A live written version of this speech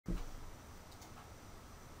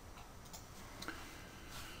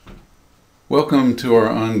Welcome to our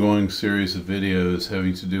ongoing series of videos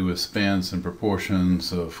having to do with spans and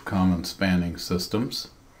proportions of common spanning systems.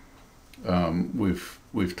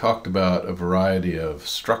 We've talked about a variety of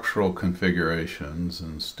structural configurations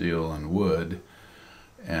in steel and wood,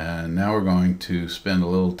 and now we're going to spend a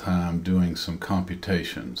little time doing some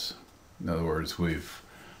computations. In other words, we've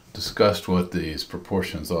discussed what these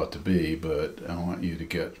proportions ought to be, but I want you to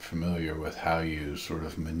get familiar with how you sort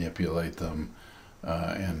of manipulate them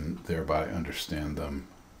and thereby understand them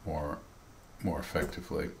more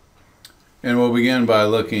effectively. And we'll begin by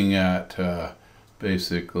looking at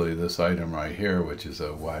basically this item right here, which is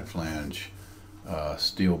a wide flange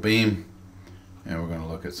steel beam, and we're going to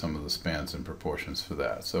look at some of the spans and proportions for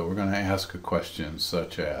that. So we're going to ask a question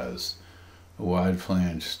such as: a wide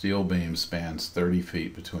flange steel beam spans 30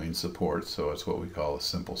 feet between supports, so it's what we call a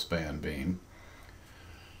simple span beam.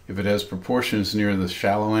 If it has proportions near the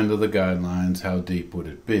shallow end of the guidelines, how deep would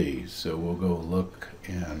it be? So we'll go look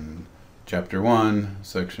in Chapter 1,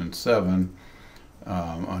 Section 7,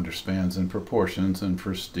 under spans and proportions. And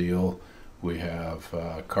for steel, we have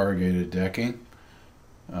corrugated decking,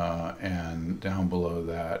 and down below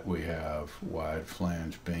that we have wide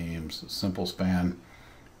flange beams, simple span.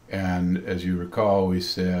 And as you recall, we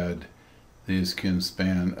said these can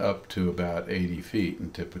span up to about 80 feet,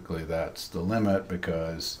 and typically that's the limit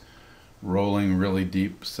because rolling really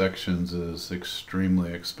deep sections is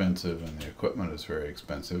extremely expensive and the equipment is very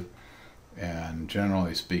expensive. And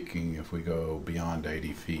generally speaking, if we go beyond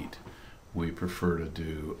 80 feet, we prefer to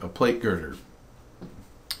do a plate girder.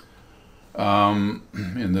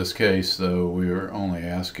 In this case, though, we are only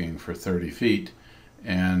asking for 30 feet,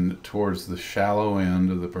 and towards the shallow end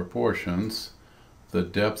of the proportions, the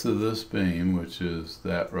depth of this beam, which is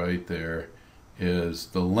that right there, is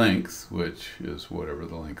the length, which is whatever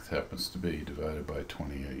the length happens to be, divided by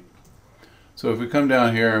 28. So if we come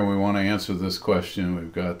down here and we want to answer this question,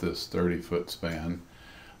 we've got this 30-foot span.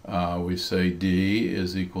 We say D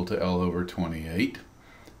is equal to L over 28,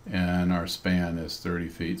 and our span is 30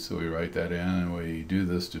 feet, so we write that in and we do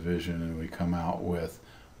this division and we come out with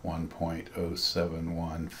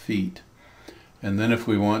 1.071 feet. And then if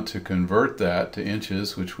we want to convert that to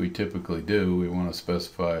inches, which we typically do, we want to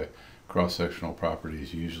specify cross-sectional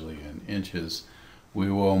properties usually in inches, we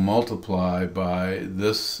will multiply by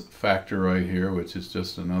this factor right here, which is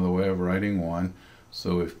just another way of writing 1.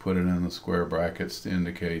 So we've put it in the square brackets to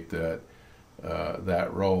indicate that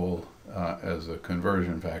that roll as a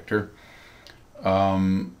conversion factor.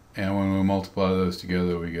 And when we multiply those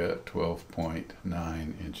together, we get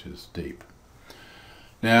 12.9 inches deep.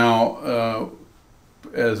 Now,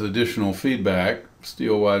 as additional feedback,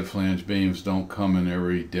 steel wide flange beams don't come in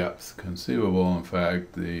every depth conceivable. In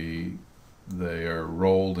fact, they are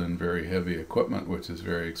rolled in very heavy equipment, which is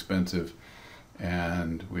very expensive,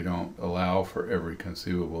 and we don't allow for every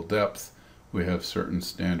conceivable depth. We have certain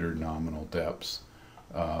standard nominal depths,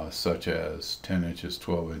 such as 10 inches,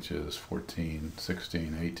 12 inches, 14,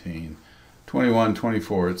 16, 18, 21,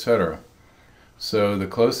 24, etc. So the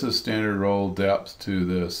closest standard roll depth to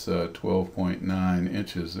this 12.9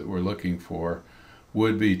 inches that we're looking for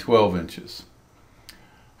would be 12 inches.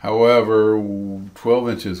 However, 12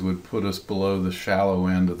 inches would put us below the shallow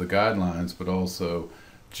end of the guidelines, but also,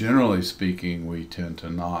 generally speaking, we tend to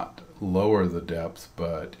not lower the depth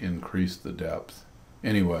but increase the depth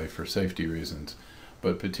anyway for safety reasons.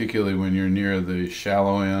 But particularly when you're near the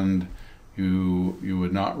shallow end, you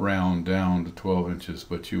would not round down to 12 inches,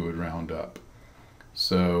 but you would round up.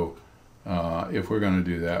 So if we're going to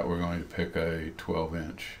do that, we're going to pick a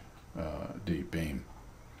 12-inch deep beam.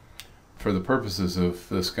 For the purposes of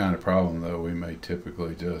this kind of problem, though, we may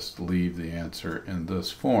typically just leave the answer in this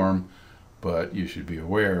form, but you should be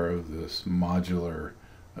aware of this modular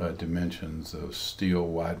dimensions of steel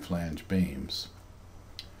wide flange beams.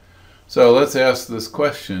 So let's ask this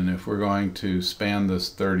question: if we're going to span this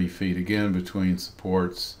 30 feet again between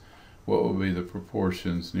supports, what will be the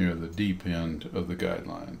proportions near the deep end of the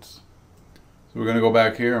guidelines? So we're going to go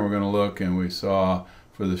back here and we're going to look, and we saw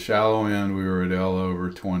for the shallow end we were at L over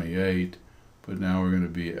 28, but now we're going to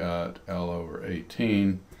be at L over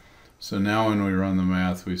 18. So now when we run the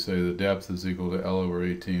math, we say the depth is equal to L over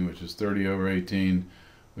 18, which is 30 over 18,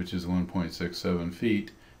 which is 1.67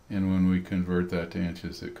 feet. And when we convert that to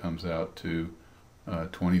inches, it comes out to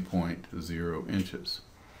 20.0 inches.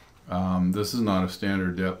 This is not a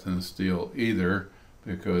standard depth in steel either,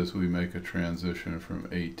 because we make a transition from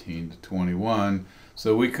 18 to 21.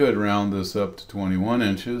 So we could round this up to 21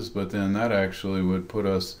 inches, but then that actually would put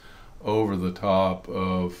us over the top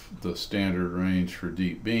of the standard range for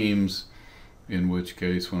deep beams, in which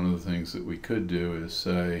case one of the things that we could do is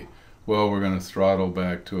say, Well, we're going to throttle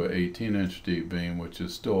back to an 18-inch deep beam, which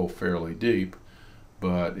is still fairly deep,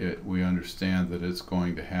 but we understand that it's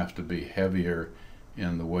going to have to be heavier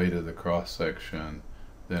in the weight of the cross-section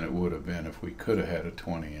than it would have been if we could have had a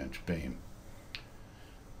 20-inch beam.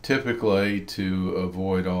 Typically, to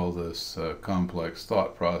avoid all this complex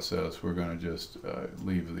thought process, we're going to just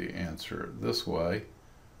leave the answer this way.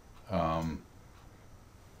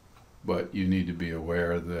 But you need to be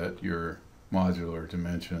aware that your modular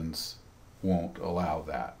dimensions won't allow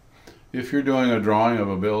that. If you're doing a drawing of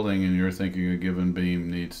a building and you're thinking a given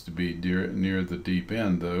beam needs to be near the deep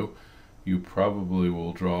end, though, you probably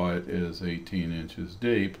will draw it as 18 inches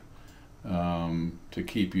deep to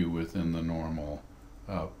keep you within the normal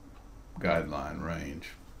guideline range.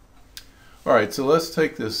 All right, so let's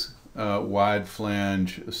take this wide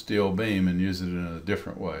flange steel beam and use it in a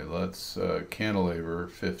different way. Let's cantilever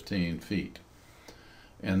 15 feet.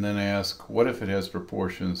 And then ask, what if it has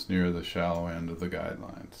proportions near the shallow end of the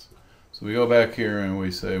guidelines? So we go back here and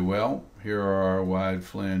we say, well, here are our wide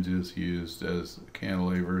flanges used as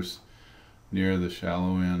cantilevers. Near the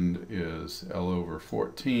shallow end is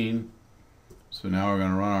L/14. So now we're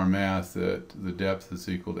going to run our math that the depth is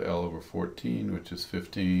equal to L/14, which is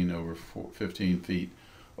 15 feet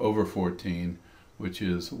over 14, which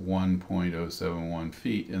is 1.071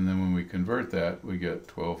 feet. And then when we convert that, we get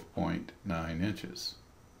 12.9 inches.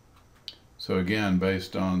 So again,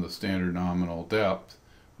 based on the standard nominal depth,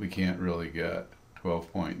 we can't really get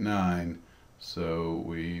 12.9, so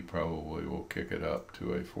we probably will kick it up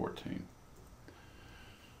to a 14.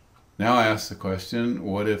 Now I ask the question,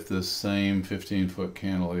 what if this same 15-foot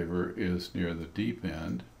cantilever is near the deep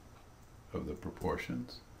end of the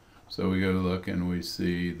proportions? So we go to look and we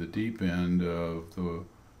see the deep end of the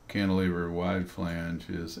cantilever wide flange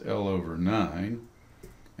is L/9.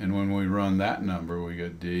 And when we run that number, we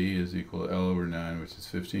get D is equal to L/9, which is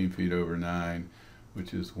 15 feet over 9,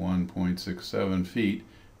 which is 1.67 feet.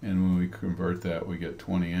 And when we convert that, we get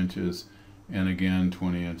 20 inches. And again,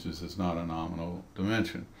 20 inches is not a nominal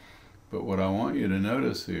dimension. But what I want you to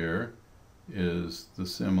notice here is the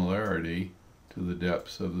similarity to the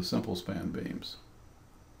depths of the simple span beams.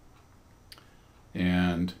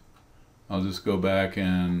 And I'll just go back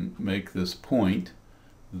and make this point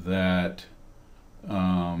that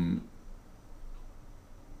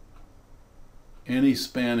any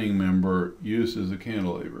spanning member used as a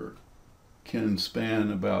cantilever can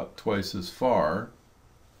span about twice as far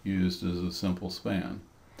used as a simple span.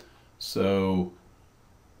 So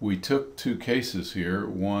we took two cases here.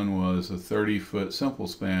 One was a 30-foot simple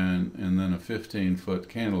span and then a 15-foot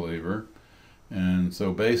cantilever. And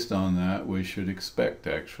so based on that, we should expect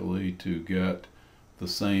actually to get the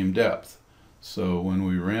same depth. So when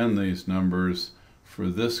we ran these numbers, for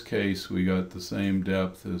this case, we got the same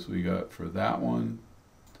depth as we got for that one.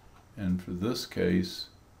 And for this case,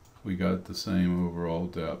 we got the same overall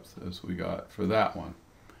depth as we got for that one.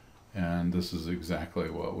 And this is exactly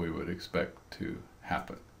what we would expect to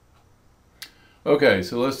happen. Okay,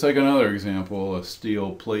 so let's take another example. A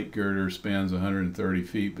steel plate girder spans 130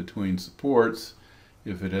 feet between supports.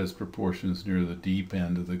 If it has proportions near the deep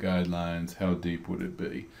end of the guidelines, how deep would it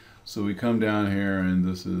be? So we come down here, and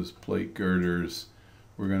this is plate girders.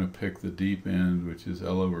 We're going to pick the deep end, which is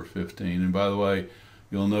L/15. And by the way,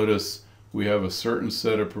 you'll notice we have a certain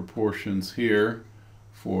set of proportions here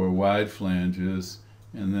for wide flanges,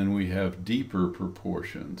 and then we have deeper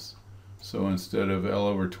proportions. So instead of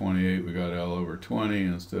L/28, we got L/20.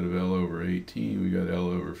 Instead of L/18, we got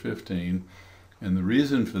L/15. And the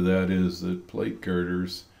reason for that is that plate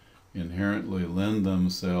girders inherently lend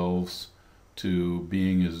themselves to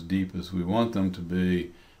being as deep as we want them to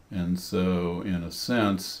be. And so, in a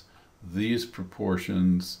sense, these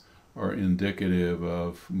proportions are indicative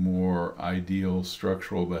of more ideal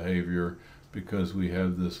structural behavior because we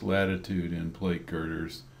have this latitude in plate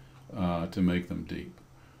girders to make them deep.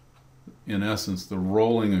 In essence, the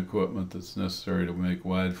rolling equipment that's necessary to make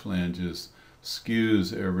wide flanges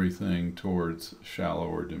skews everything towards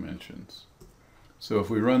shallower dimensions. So if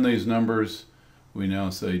we run these numbers, we now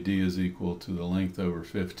say D is equal to the length over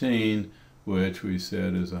 15, which we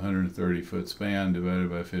said is 130-foot span divided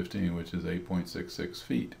by 15, which is 8.66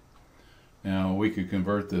 feet. Now, we could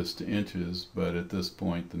convert this to inches, but at this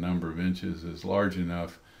point, the number of inches is large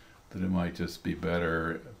enough that it might just be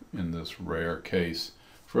better in this rare case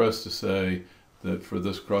for us to say that for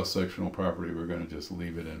this cross-sectional property, we're going to just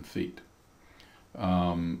leave it in feet.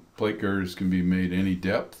 Plate girders can be made any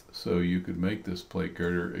depth, so you could make this plate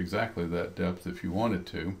girder exactly that depth if you wanted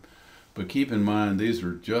to. But keep in mind, these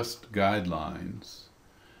are just guidelines.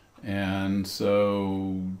 And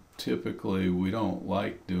so typically we don't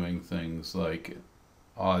like doing things like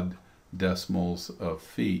odd decimals of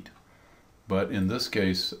feet. But in this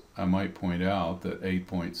case, I might point out that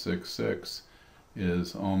 8.66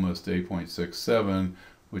 is almost 8.67,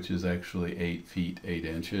 which is actually 8 feet 8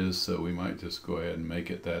 inches. So we might just go ahead and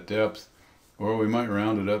make it that depth, or we might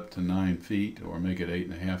round it up to 9 feet or make it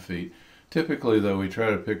 8.5 feet. Typically, though, we try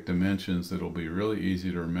to pick dimensions that'll be really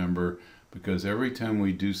easy to remember, because every time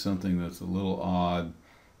we do something that's a little odd,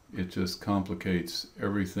 it just complicates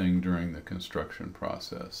everything during the construction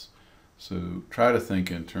process. So try to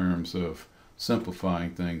think in terms of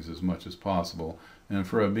simplifying things as much as possible. And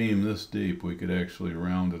for a beam this deep, we could actually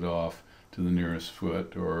round it off to the nearest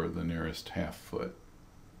foot or the nearest half foot.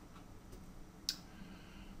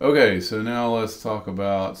 Okay, so now let's talk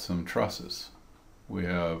about some trusses. We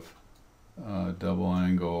have a double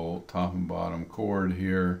angle top and bottom cord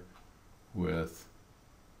here with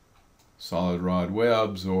solid rod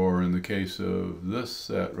webs, or in the case of this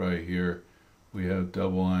set right here, we have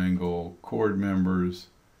double angle cord members,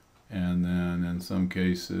 and then in some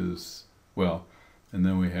cases, well, and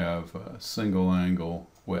then we have single angle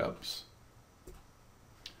webs.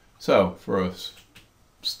 So for a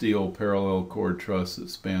steel parallel cord truss that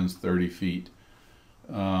spans 30 feet,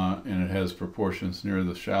 and it has proportions near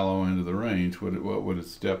the shallow end of the range, what would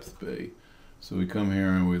its depth be? So we come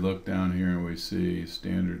here and we look down here and we see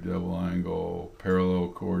standard double angle parallel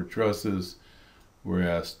cord trusses. We're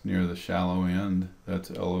asked near the shallow end,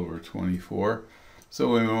 that's L over 24. So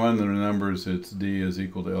when we run the numbers, it's D is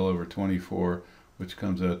equal to L over 24, which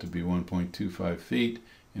comes out to be 1.25 feet.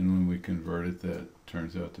 And when we convert it, that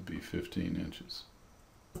turns out to be 15 inches.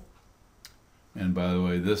 And by the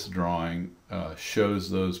way, this drawing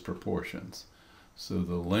shows those proportions. So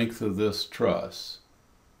the length of this truss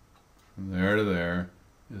from there to there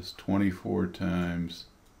is 24 times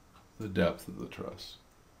the depth of the truss.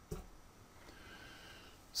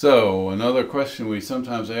 So another question we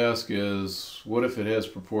sometimes ask is, what if it has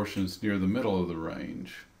proportions near the middle of the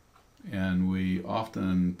range? And we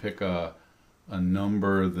often pick a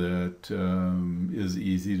number that is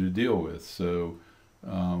easy to deal with. So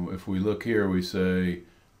if we look here, we say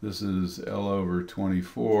this is L over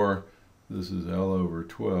 24, this is L over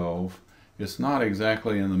 12. It's not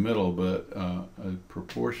exactly in the middle, but a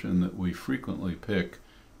proportion that we frequently pick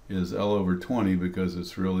is L over 20 because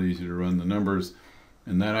it's real easy to run the numbers.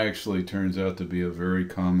 And that actually turns out to be a very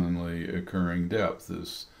commonly occurring depth,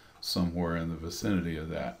 is somewhere in the vicinity of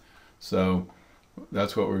that. So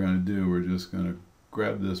that's what we're going to do. We're just going to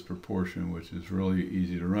grab this proportion, which is really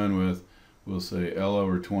easy to run with. We'll say L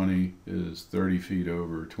over 20 is 30 feet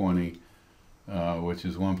over 20, which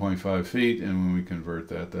is 1.5 feet. And when we convert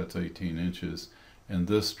that, that's 18 inches. And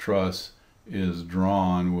this truss is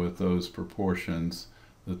drawn with those proportions,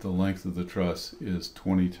 that the length of the truss is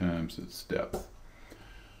 20 times its depth.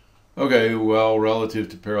 Okay, well, relative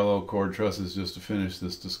to parallel cord trusses, just to finish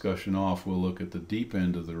this discussion off, we'll look at the deep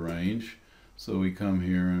end of the range. So we come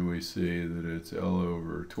here and we see that it's L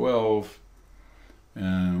over 12.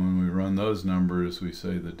 And when we run those numbers, we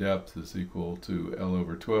say the depth is equal to L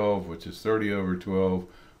over 12, which is 30 over 12,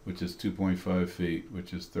 which is 2.5 feet,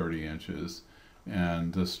 which is 30 inches.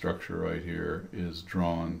 And this structure right here is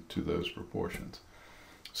drawn to those proportions.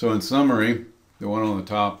 So in summary, the one on the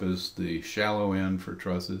top is the shallow end for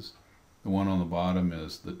trusses. The one on the bottom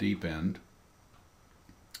is the deep end.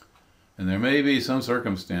 And there may be some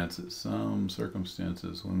circumstances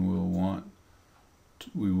when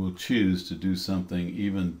we will choose to do something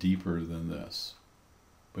even deeper than this.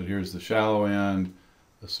 But here's the shallow end,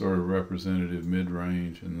 the sort of representative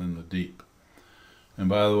mid-range, and then the deep. And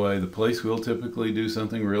by the way, the place we'll typically do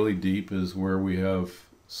something really deep is where we have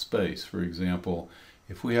space. For example,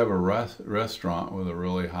 if we have a restaurant with a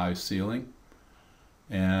really high ceiling,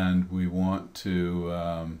 and we want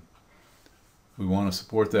to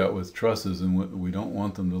support that with trusses, and we don't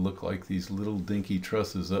want them to look like these little dinky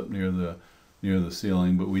trusses up near the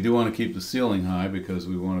ceiling, but we do want to keep the ceiling high because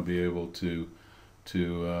we want to be able to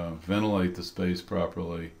ventilate the space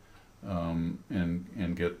properly,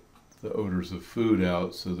 and get the odors of food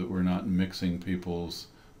out so that we're not mixing people's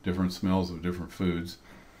different smells of different foods.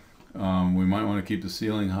 We might want to keep the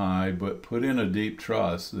ceiling high, but put in a deep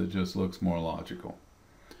truss that just looks more logical.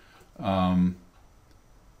 And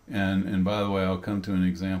by the way, I'll come to an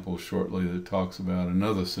example shortly that talks about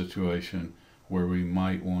another situation where we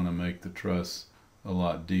might want to make the truss a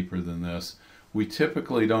lot deeper than this. We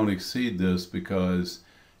typically don't exceed this because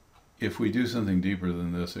if we do something deeper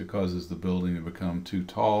than this, it causes the building to become too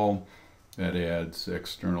tall. That adds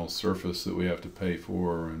external surface that we have to pay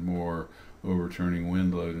for and more overturning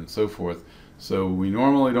wind load and so forth. So we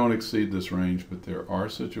normally don't exceed this range, but there are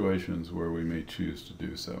situations where we may choose to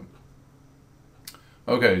do so.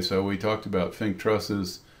 Okay, so we talked about Fink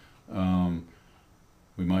trusses. Um,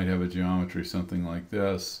 we might have a geometry something like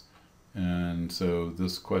this. And so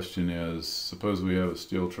this question is, suppose we have a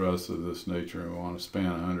steel truss of this nature and we want to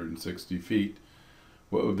span 160 feet.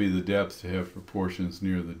 What would be the depth to have proportions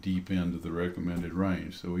near the deep end of the recommended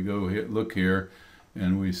range? So we go here, look here,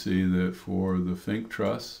 and we see that for the Fink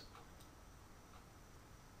truss,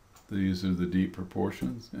 these are the deep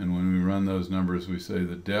proportions. And when we run those numbers, we say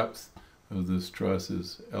the depth of this truss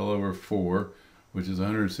is L over 4, which is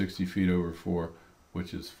 160 feet over 4,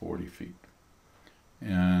 which is 40 feet.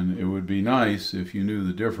 And it would be nice if you knew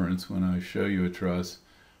the difference when I show you a truss.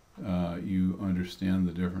 You understand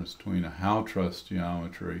the difference between a Howe truss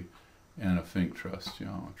geometry and a Fink truss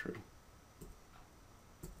geometry.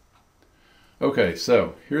 Okay,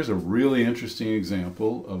 so here's a really interesting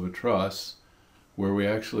example of a truss where we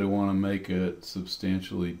actually want to make it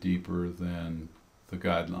substantially deeper than the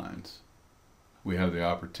guidelines. We have the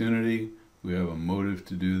opportunity, we have a motive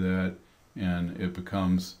to do that, and it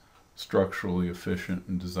becomes structurally efficient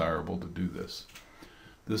and desirable to do this.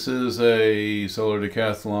 This is a solar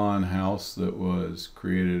decathlon house that was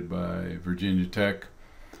created by Virginia Tech,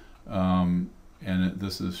 and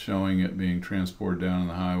this is showing it being transported down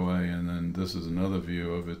the highway, and then this is another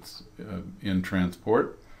view of its in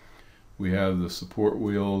transport. We have the support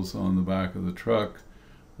wheels on the back of the truck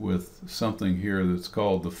with something here that's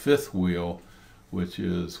called the fifth wheel, which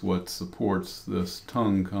is what supports this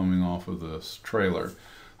tongue coming off of this trailer.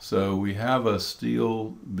 So we have a steel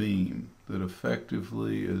beam that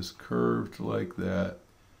effectively is curved like that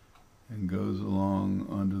and goes along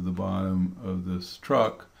under the bottom of this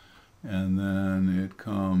truck, and then it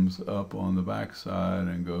comes up on the back side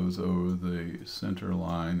and goes over the center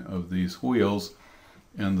line of these wheels,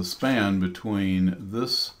 and the span between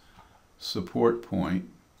this support point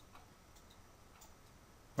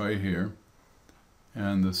right here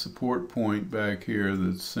and the support point back here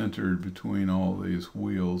that's centered between all these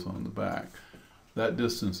wheels on the back, that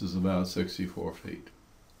distance is about 64 feet.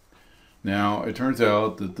 Now, it turns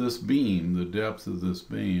out that this beam, the depth of this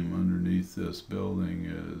beam underneath this building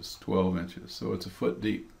is 12 inches, so it's a foot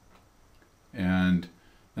deep. And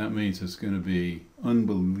that means it's going to be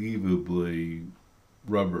unbelievably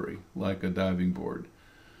rubbery, like a diving board.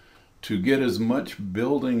 To get as much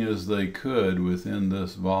building as they could within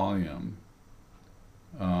this volume,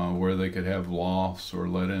 where they could have lofts or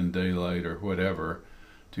let in daylight or whatever,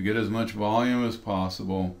 to get as much volume as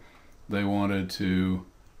possible, they wanted to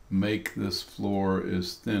make this floor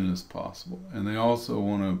as thin as possible. And they also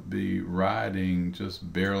want to be riding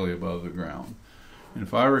just barely above the ground. And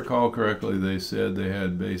if I recall correctly, they said they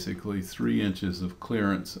had basically 3 inches of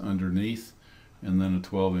clearance underneath and then a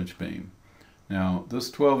 12-inch beam. Now,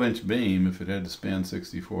 this 12-inch beam, if it had to span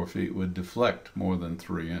 64 feet, would deflect more than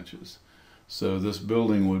 3 inches. So this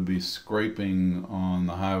building would be scraping on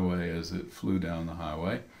the highway as it flew down the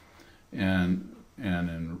highway. And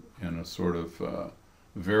in a sort of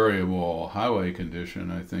variable highway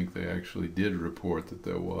condition, I think they actually did report that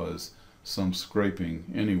there was some scraping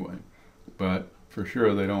anyway. But for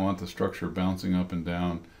sure, they don't want the structure bouncing up and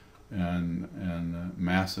down and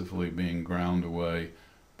massively being ground away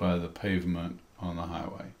by the pavement on the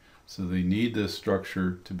highway. So they need this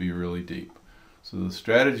structure to be really deep. So the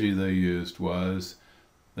strategy they used was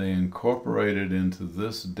they incorporated into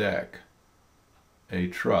this deck a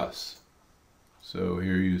truss. So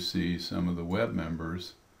here you see some of the web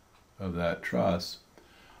members of that truss,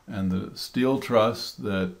 and the steel truss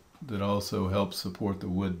that also helps support the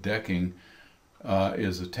wood decking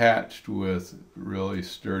is attached with really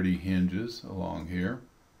sturdy hinges along here.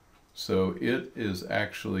 So it is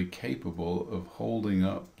actually capable of holding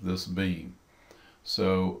up this beam.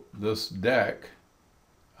 So this deck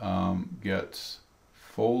gets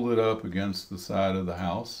folded up against the side of the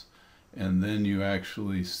house, and then you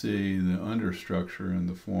actually see the understructure in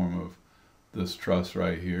the form of this truss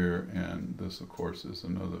right here, and this of course is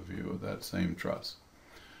another view of that same truss.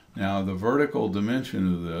 Now the vertical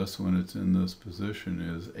dimension of this when it's in this position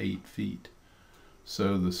is 8 feet.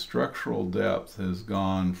 So the structural depth has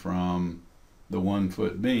gone from the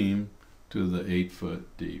 1-foot beam to the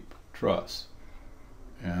 8-foot deep truss.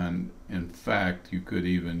 And in fact, you could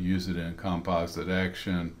even use it in composite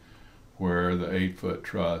action where the 8-foot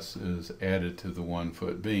truss is added to the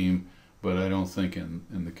 1-foot beam, but I don't think in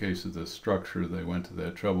the case of this structure they went to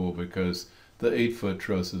that trouble because the 8-foot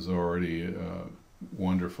truss is already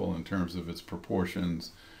wonderful in terms of its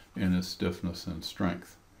proportions and its stiffness and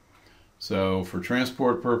strength. So for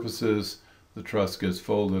transport purposes, the truss gets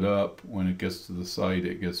folded up. When it gets to the site,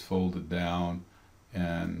 it gets folded down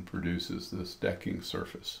and produces this decking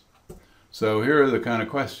surface. So here are the kind of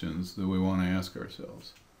questions that we want to ask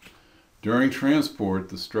ourselves. During transport,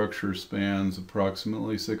 the structure spans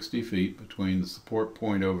approximately 60 feet between the support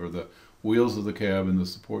point over the wheels of the cab and the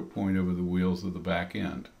support point over the wheels of the back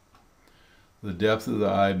end. The depth of the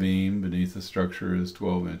I-beam beneath the structure is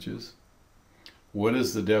 12 inches. What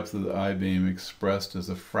is the depth of the I-beam expressed as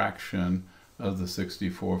a fraction of the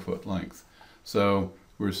 64-foot length? So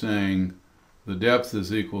we're saying the depth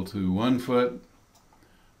is equal to 1 foot,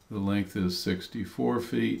 the length is 64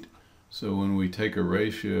 feet, so when we take a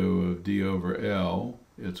ratio of D over L,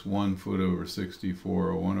 it's 1 foot over 64,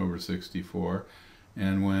 or 1 over 64,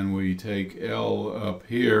 and when we take L up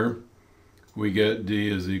here, we get D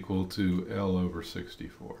is equal to L over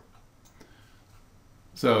 64.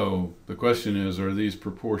 So the question is, are these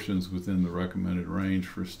proportions within the recommended range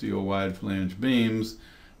for steel wide flange beams?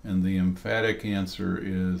 And the emphatic answer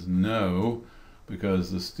is no,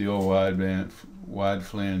 because the steel wide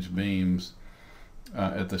flange beams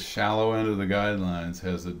at the shallow end of the guidelines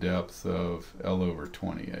has a depth of L over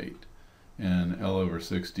 28, and L over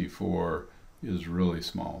 64 is really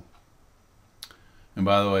small. And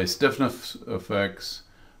by the way, stiffness effects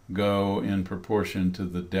go in proportion to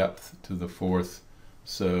the depth to the fourth.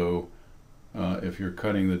 So if you're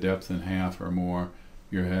cutting the depth in half or more,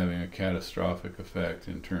 you're having a catastrophic effect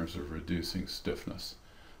in terms of reducing stiffness.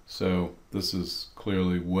 So this is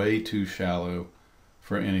clearly way too shallow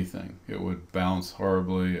for anything. It would bounce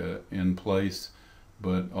horribly in place,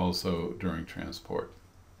 but also during transport.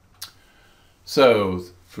 So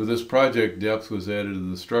for this project, depth was added to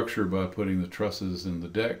the structure by putting the trusses in the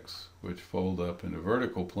decks, which fold up into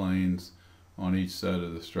vertical planes on each side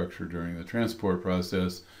of the structure during the transport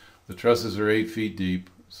process. The trusses are 8 feet deep,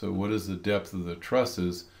 so what is the depth of the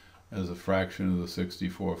trusses as a fraction of the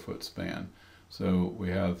 64-foot span? So we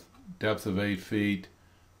have depth of 8 feet,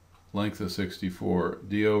 length of 64.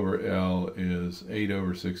 D over L is 8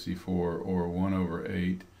 over 64, or 1 over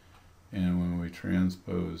 8. And when we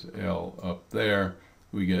transpose L up there,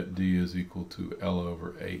 we get D is equal to L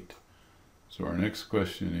over 8. So our next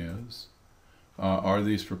question is, are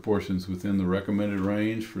these proportions within the recommended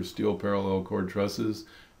range for steel parallel cord trusses?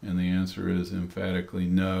 And the answer is emphatically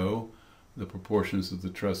no. The proportions of the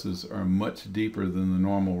trusses are much deeper than the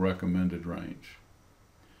normal recommended range.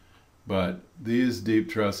 But these deep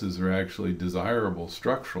trusses are actually desirable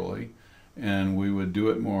structurally, and we would do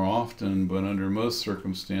it more often, but under most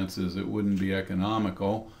circumstances it wouldn't be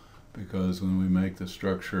economical, because when we make the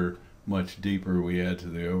structure much deeper, we add to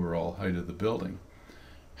the overall height of the building.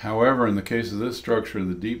 However, in the case of this structure,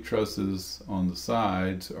 the deep trusses on the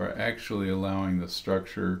sides are actually allowing the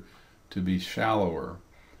structure to be shallower,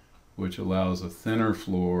 which allows a thinner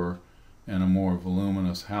floor and a more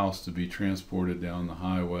voluminous house to be transported down the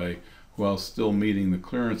highway while still meeting the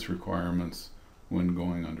clearance requirements when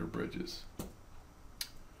going under bridges.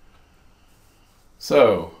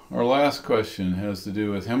 So our last question has to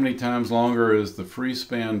do with how many times longer is the free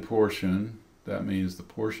span portion, that means the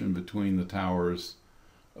portion between the towers,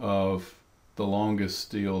 of the longest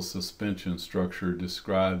steel suspension structure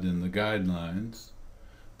described in the guidelines,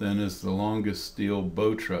 than is the longest steel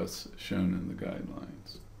bow truss shown in the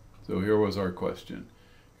guidelines. So here was our question.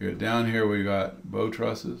 Down here we got bow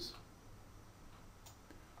trusses,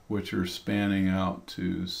 which are spanning out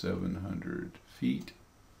to 700 feet.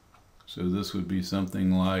 So this would be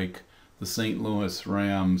something like the St. Louis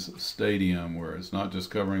Rams stadium, where it's not just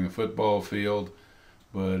covering a football field,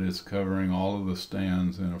 but it's covering all of the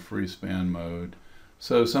stands in a free span mode.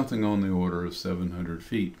 So something on the order of 700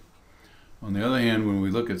 feet. On the other hand, when we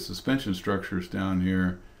look at suspension structures down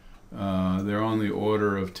here, they're on the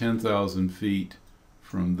order of 10,000 feet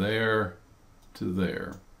from there to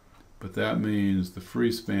there. But that means the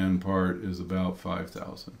free span part is about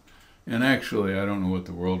 5,000. And actually, I don't know what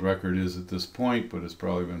the world record is at this point, but it's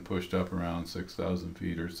probably been pushed up around 6,000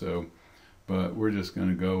 feet or so. But we're just going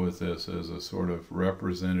to go with this as a sort of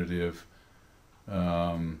representative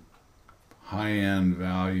high-end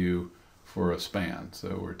value for a span.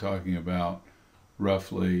 So we're talking about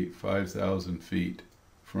roughly 5,000 feet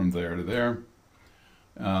from there to there.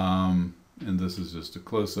 And this is just a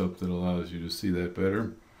close-up that allows you to see that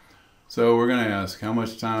better. So we're going to ask how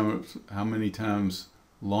many times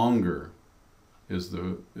longer is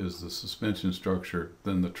the suspension structure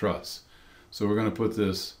than the truss. So we're going to put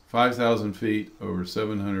this 5,000 feet over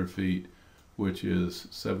 700 feet, which is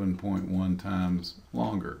 7.1 times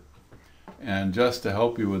longer. And just to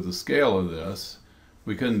help you with the scale of this,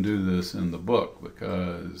 we couldn't do this in the book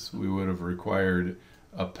because we would have required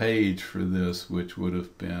a page for this, which would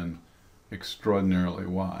have been extraordinarily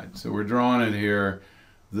wide. So we're drawing it here.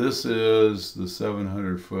 This is the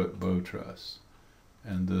 700-foot bow truss.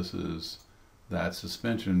 and this is that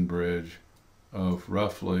suspension bridge of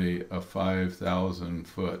roughly a 5,000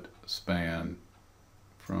 foot span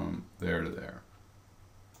from there to there,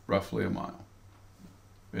 roughly a mile.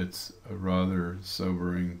 It's a rather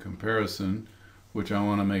sobering comparison, which I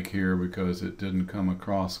want to make here because it didn't come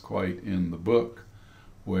across quite in the book,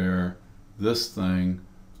 where this thing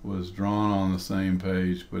was drawn on the same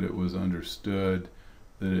page, but it was understood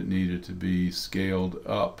that it needed to be scaled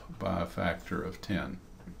up by a factor of 10.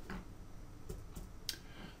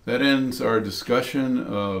 That ends our discussion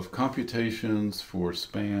of computations for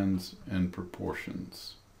spans and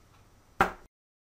proportions.